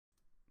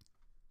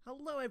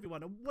Hello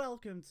everyone and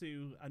welcome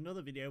to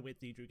another video with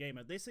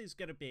TheeDrewGamer. This is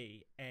going to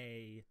be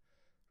a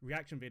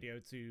reaction video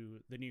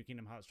to the new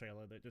Kingdom Hearts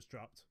trailer that just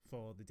dropped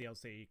for the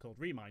DLC called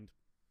Remind.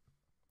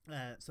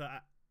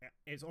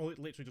 It's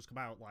literally just come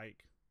out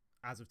like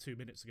as of 2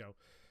 minutes ago.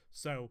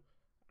 So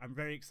I'm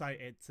very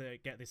excited to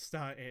get this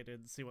started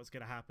and see what's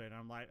going to happen.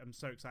 I'm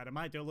so excited. I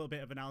might do a little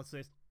bit of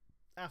analysis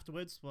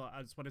afterwards, but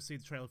I just want to see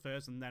the trailer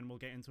first and then we'll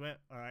get into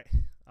it. Alright,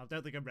 I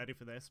don't think I'm ready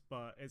for this,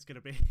 but it's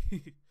gonna be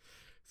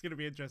it's gonna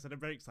be interesting. I'm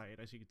very excited,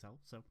 as you can tell,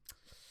 so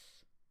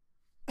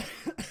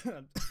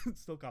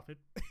still coughing.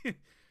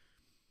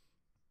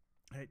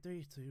 Alright,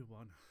 3, 2,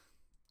 1.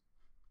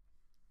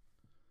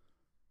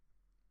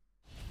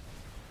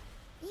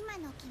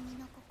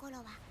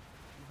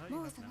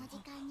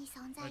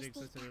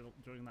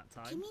 During that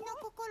time.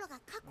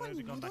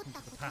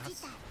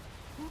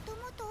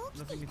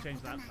 Nothing can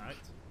change that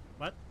fact.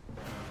 What?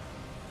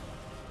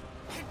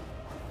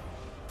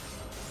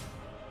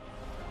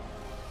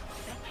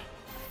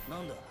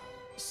 Nanda,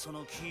 そ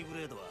のキーブ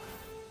レードは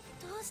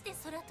どうして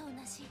空と同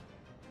じ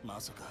ま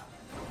さか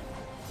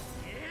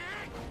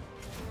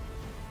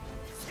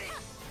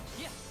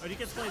Oh, he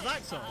gets to play his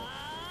Axel?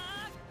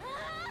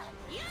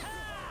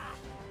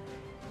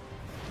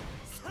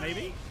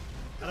 Maybe?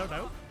 I don't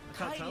know. I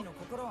can't tell.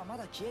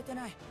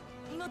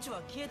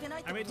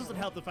 I mean, it doesn't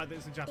help the fact that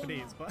it's in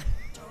Japanese, but...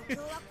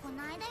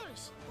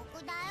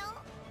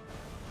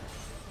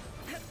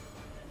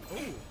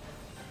 Ooh.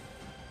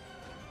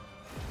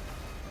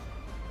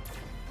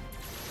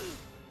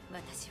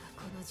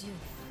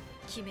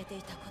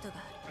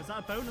 Is that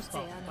a bonus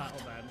battle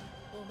then?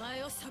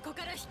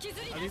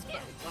 Are these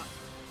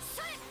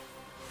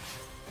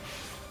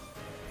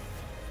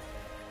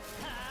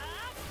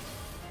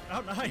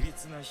Oh,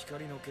 nice!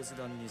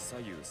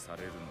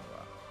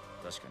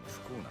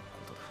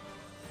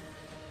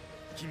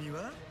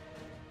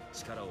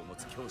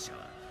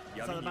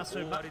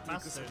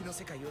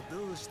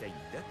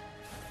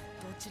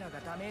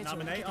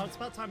 Nominate? Oh, it's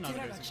about time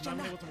nowadays, because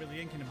Nominate wasn't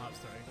really in Kingdom Hearts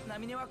 3.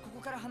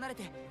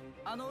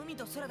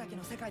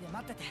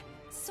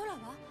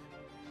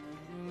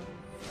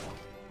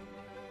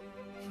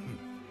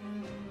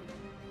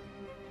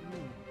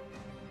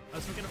 Oh,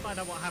 so we're gonna find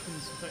out what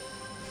happens to...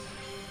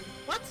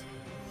 What?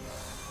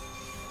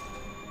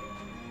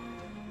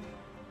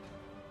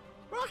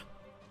 Ah!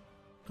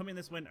 Coming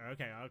this winter.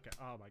 Okay, okay.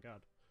 Oh my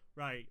god.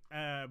 Right.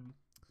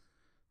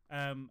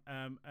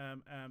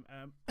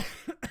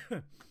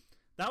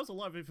 That was a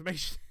lot of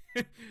information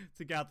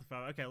to gather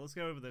from. Okay, let's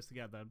go over this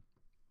together then.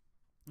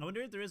 I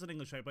wonder if there is an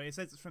English show, but it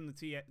says it's from the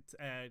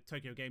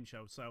Tokyo Game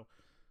Show, so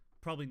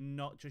probably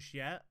not just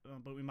yet,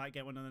 but we might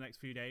get one in the next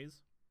few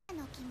days.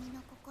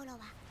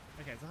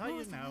 Okay, so how do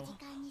you know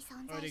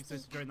already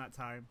existed during that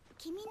time?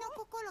 And it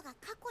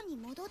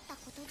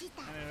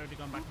already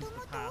gone back into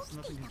the past,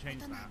 nothing can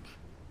change that.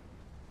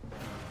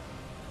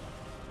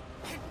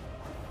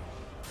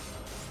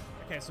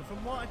 Okay, so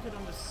from what I could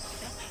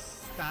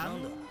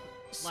understand,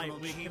 like,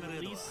 we can at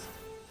least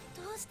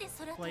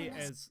play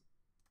as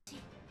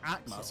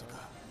Axel.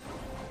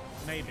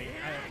 Maybe,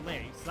 at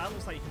least. That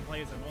looks like you can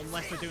play as him,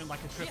 unless they're doing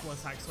like a triple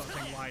attack sort of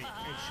thing like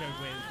it showed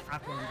with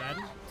Apple and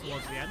Ben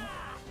towards the end.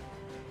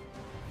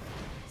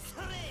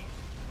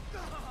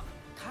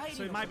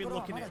 So you might be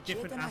looking at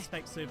different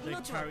aspects of the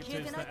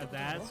characters that are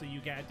there, so you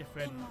get a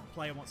different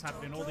play on what's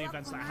happening, all the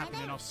events that are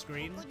happening off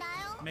screen.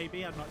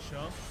 Maybe, I'm not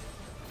sure.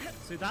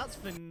 So that's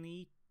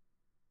Vanitas.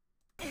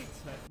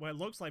 Well, it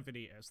looks like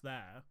Vanitas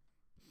there.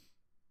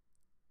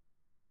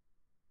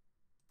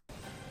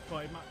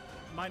 But it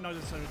might not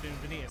necessarily do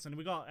Vanitas. And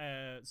we got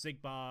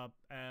Zigbar.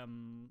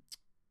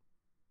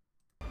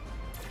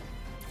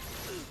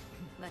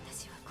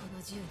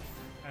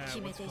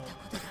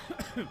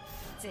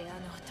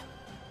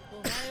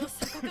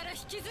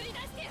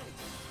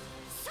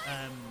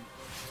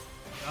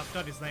 I've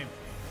got his name.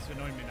 It's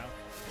annoying me now.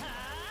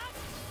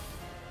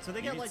 So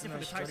they get like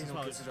different attacks as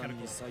well, which is kind of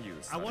cool.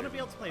 I want to be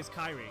able to play as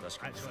Kairi,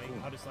 actually,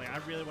 honestly. I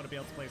really want to be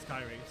able to play as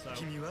Kairi, so...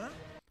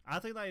 I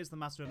think that is the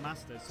Master of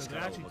Masters, so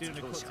they're actually doing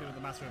a cutscene with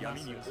the Master of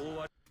Masters.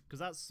 Because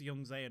that's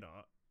young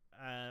Xehanort.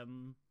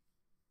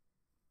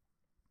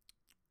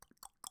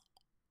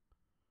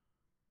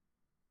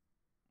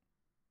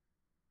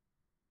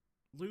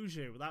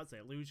 Luju, that's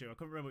it, Luju. I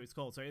couldn't remember what it's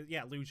called, so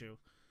yeah, Luju.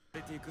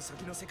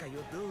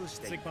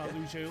 Zigbar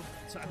Luju.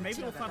 So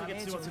maybe we'll finally get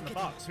to see what's in the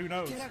box, who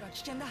knows?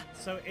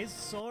 So is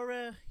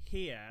Sora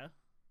here?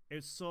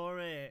 Is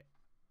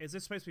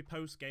this supposed to be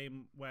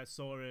post-game where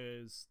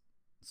Sora's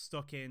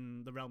stuck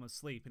in the realm of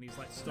sleep and he's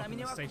like stuck in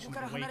the Station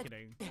of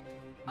Awakening?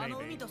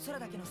 Maybe.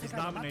 His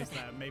Namine's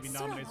there, maybe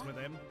Namine's with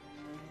him.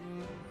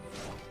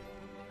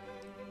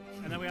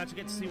 And then we actually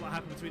get to see what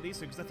happened between these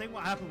two, because I think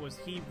what happened was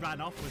he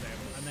ran off with him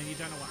and then you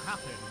don't know what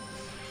happened.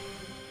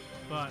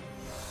 But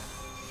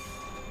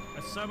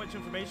there's so much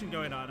information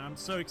going on. I'm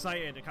so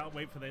excited. I can't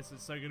wait for this.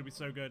 It's so going to be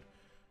so good.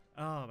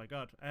 Oh my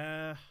god.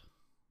 I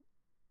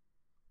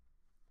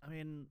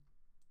mean,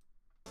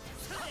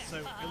 so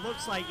it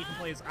looks like you can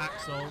play as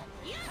Axel.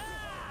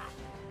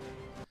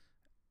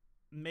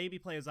 maybe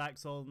play as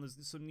Axel, and there's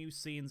some new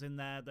scenes in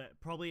there that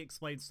probably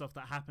explain stuff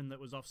that happened that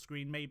was off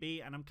screen,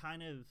 maybe. And I'm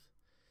kind of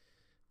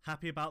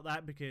happy about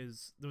that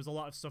because there was a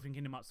lot of stuff in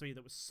Kingdom Hearts 3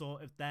 that was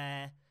sort of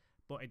there,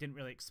 but it didn't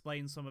really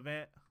explain some of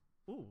it.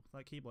 Ooh,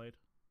 that Keyblade.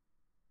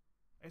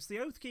 It's the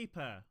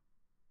Oathkeeper.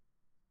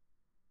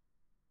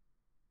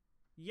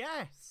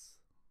 Yes,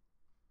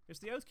 it's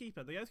the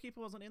Oathkeeper. The Oathkeeper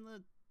wasn't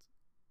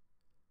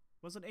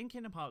in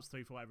Kingdom Hearts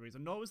 3 for whatever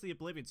reason, nor was the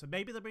Oblivion. So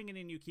maybe they're bringing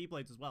in new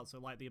Keyblades as well. So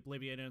like the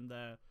Oblivion and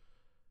the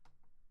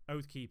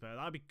Oathkeeper,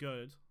 that'd be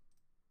good.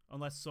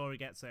 Unless Sora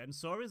gets it. And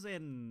Sora's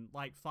in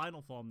like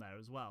final form there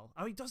as well.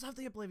 Oh, he does have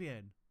the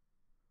Oblivion.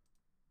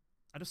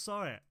 I just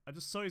saw it. I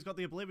just saw he's got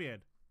the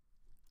Oblivion.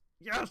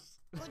 Yes!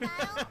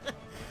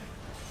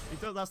 He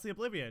does, that's the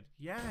Oblivion.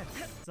 Yes!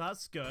 So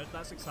that's good.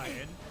 That's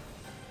exciting.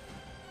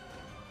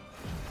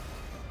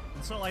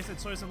 And so like I said,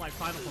 Sora's in like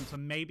final form, so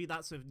maybe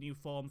that's a new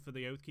form for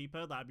the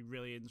Oathkeeper. That'd be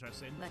really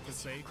interesting to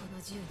see.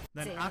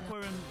 Then Aqua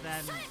and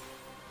then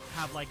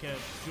have like a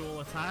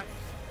dual attack.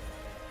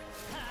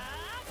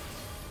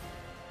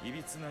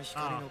 It's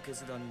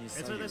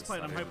at this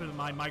point I'm hoping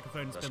my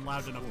microphone's been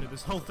loud enough through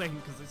this whole thing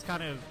because it's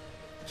kind of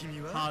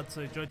hard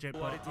to judge it,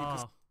 but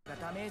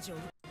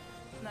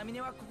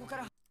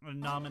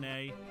and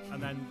Naminé,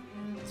 and then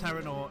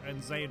Terranort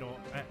and Xehanort,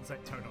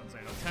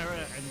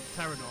 Terra and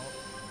Terranort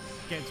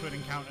get into an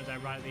encounter there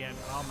right at the end.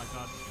 Oh my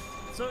god.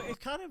 So it's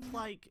kind of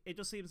like, it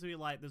just seems to be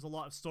like there's a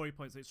lot of story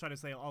points. It's trying to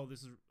say, oh,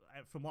 this is,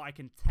 from what I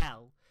can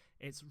tell,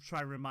 it's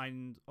trying to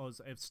remind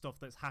us of stuff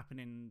that's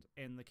happening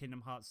in the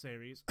Kingdom Hearts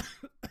series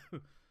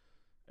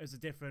as a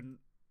different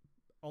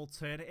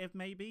alternative,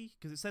 maybe?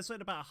 Because it says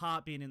something about a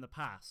heart being in the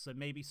past, so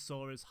maybe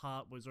Sora's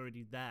heart was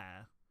already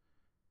there.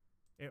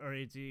 It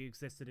already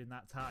existed in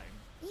that time.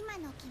 The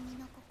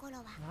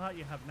heart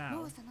you have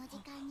now.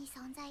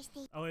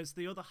 Oh, it's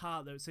the other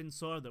heart that's in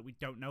Sora that we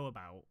don't know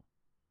about.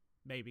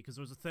 Maybe, because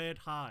there was a third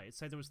heart. It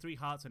said there was 3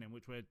 hearts in him,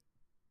 which were...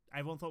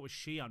 everyone thought was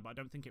Xion, but I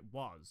don't think it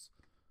was.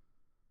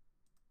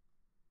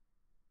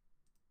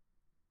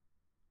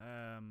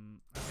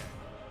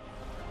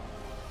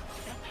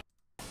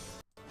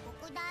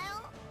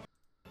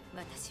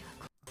 Okay.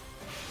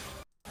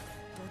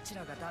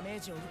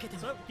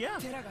 So, yeah.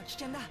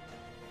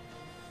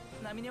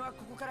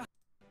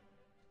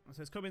 So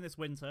it's coming this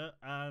winter,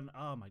 and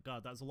oh my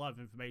god, that's a lot of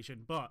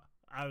information, but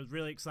I was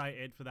really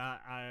excited for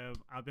that.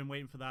 I've been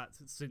waiting for that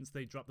since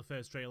they dropped the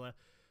first trailer.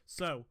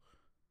 So,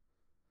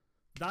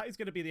 that is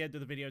going to be the end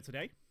of the video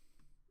today.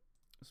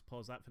 Let's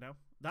pause that for now.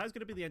 That is going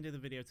to be the end of the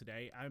video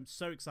today. I'm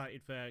so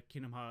excited for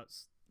Kingdom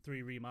Hearts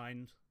 3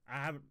 Remind.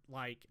 I haven't,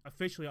 like,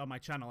 officially on my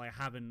channel, I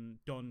haven't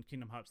done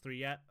Kingdom Hearts 3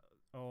 yet,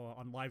 or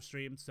on live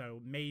stream,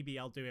 so maybe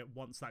I'll do it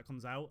once that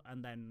comes out,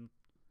 and then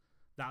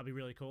that'll be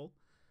really cool.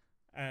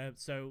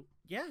 So,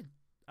 yeah,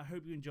 I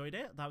hope you enjoyed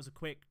it. That was a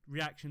quick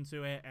reaction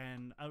to it,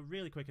 and a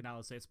really quick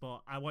analysis,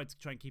 but I wanted to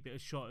try and keep it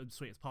as short and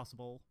sweet as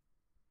possible.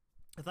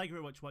 Thank you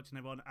very much for watching,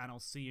 everyone, and I'll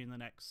see you in the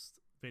next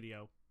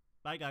video.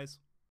 Bye, guys.